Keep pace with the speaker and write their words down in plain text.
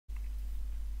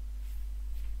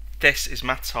This is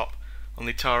Maths Hop on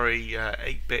the Atari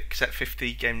 8-bit Cassette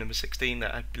 50, game number 16,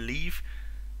 I believe.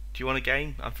 Do you want a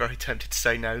game? I'm very tempted to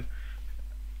say no.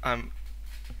 I'm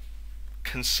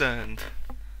concerned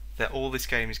that all this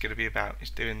game is going to be about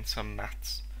is doing some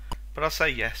maths. But I'll say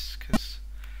yes, because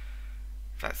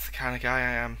that's the kind of guy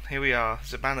I am. Here we are.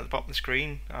 There's a man at the bottom of the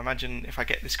screen. I imagine if I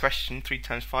get this question 3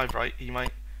 times 5 right, he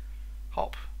might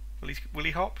hop. Will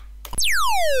he hop?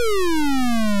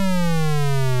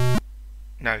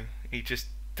 No, he just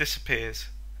disappears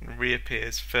and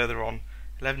reappears further on.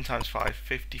 11 times 5,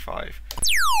 55.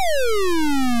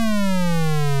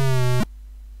 I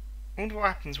wonder what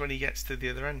happens when he gets to the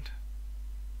other end.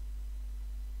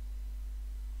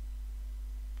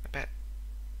 I bet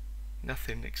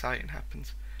nothing exciting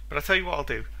happens. But I'll tell you what I'll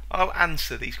do. I'll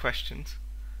answer these questions,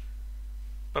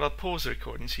 but I'll pause the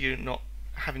recording so you're not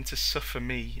having to suffer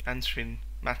me answering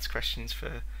maths questions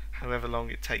for however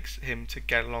long it takes him to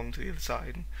get along to the other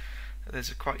side. And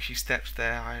there's quite a few steps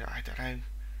there. I don't know,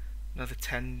 another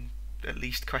 10 at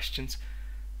least questions.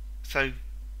 So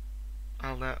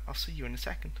I'll see you in a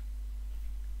second.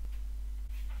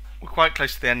 We're quite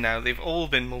close to the end now. They've all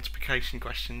been multiplication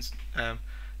questions.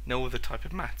 No other type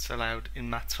of maths allowed in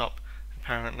Maths Hop,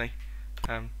 apparently.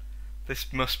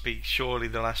 This must be surely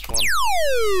the last one.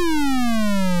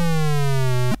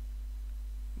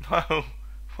 No,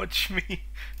 what do you mean?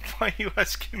 Why are you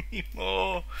asking me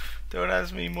more? Don't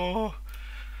ask me more.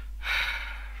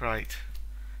 Right,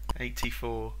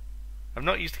 84. I've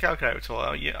not used the calculator at all.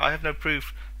 I have no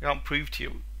proof. I can't prove to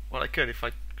you what I could if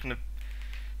I kind of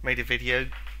made a video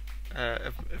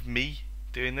of me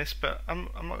doing this, but I'm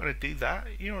not going to do that.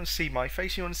 You don't want to see my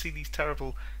face. You want to see these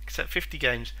terrible Cassette 50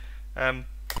 games.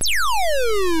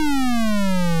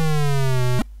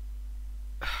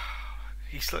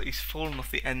 He's fallen off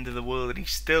the end of the world and he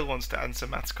still wants to answer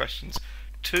maths questions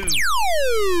too.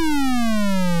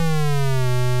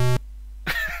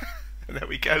 There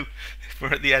we go. We're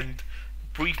at the end.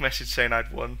 Brief message saying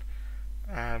I'd won,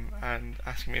 and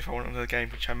asking me if I want another game,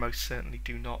 which I most certainly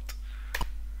do not.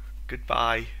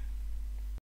 Goodbye.